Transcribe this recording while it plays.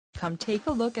Come take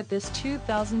a look at this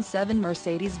 2007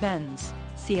 Mercedes-Benz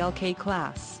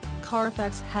CLK-Class.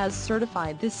 Carfax has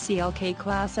certified this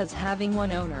CLK-Class as having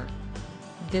one owner.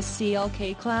 This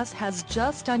CLK-Class has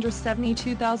just under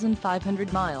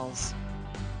 72,500 miles.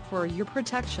 For your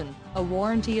protection, a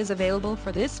warranty is available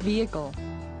for this vehicle.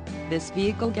 This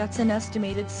vehicle gets an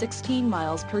estimated 16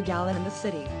 miles per gallon in the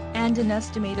city, and an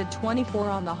estimated 24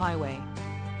 on the highway.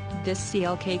 This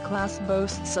CLK-Class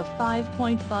boasts a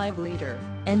 5.5-liter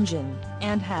engine,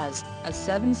 and has a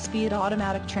 7-speed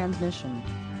automatic transmission.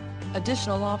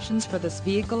 Additional options for this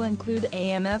vehicle include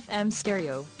AM/FM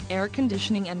stereo, air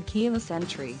conditioning and keyless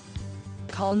entry.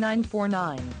 Call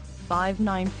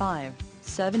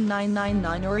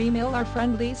 949-595-7999 or email our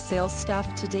friendly sales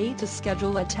staff today to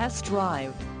schedule a test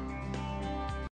drive.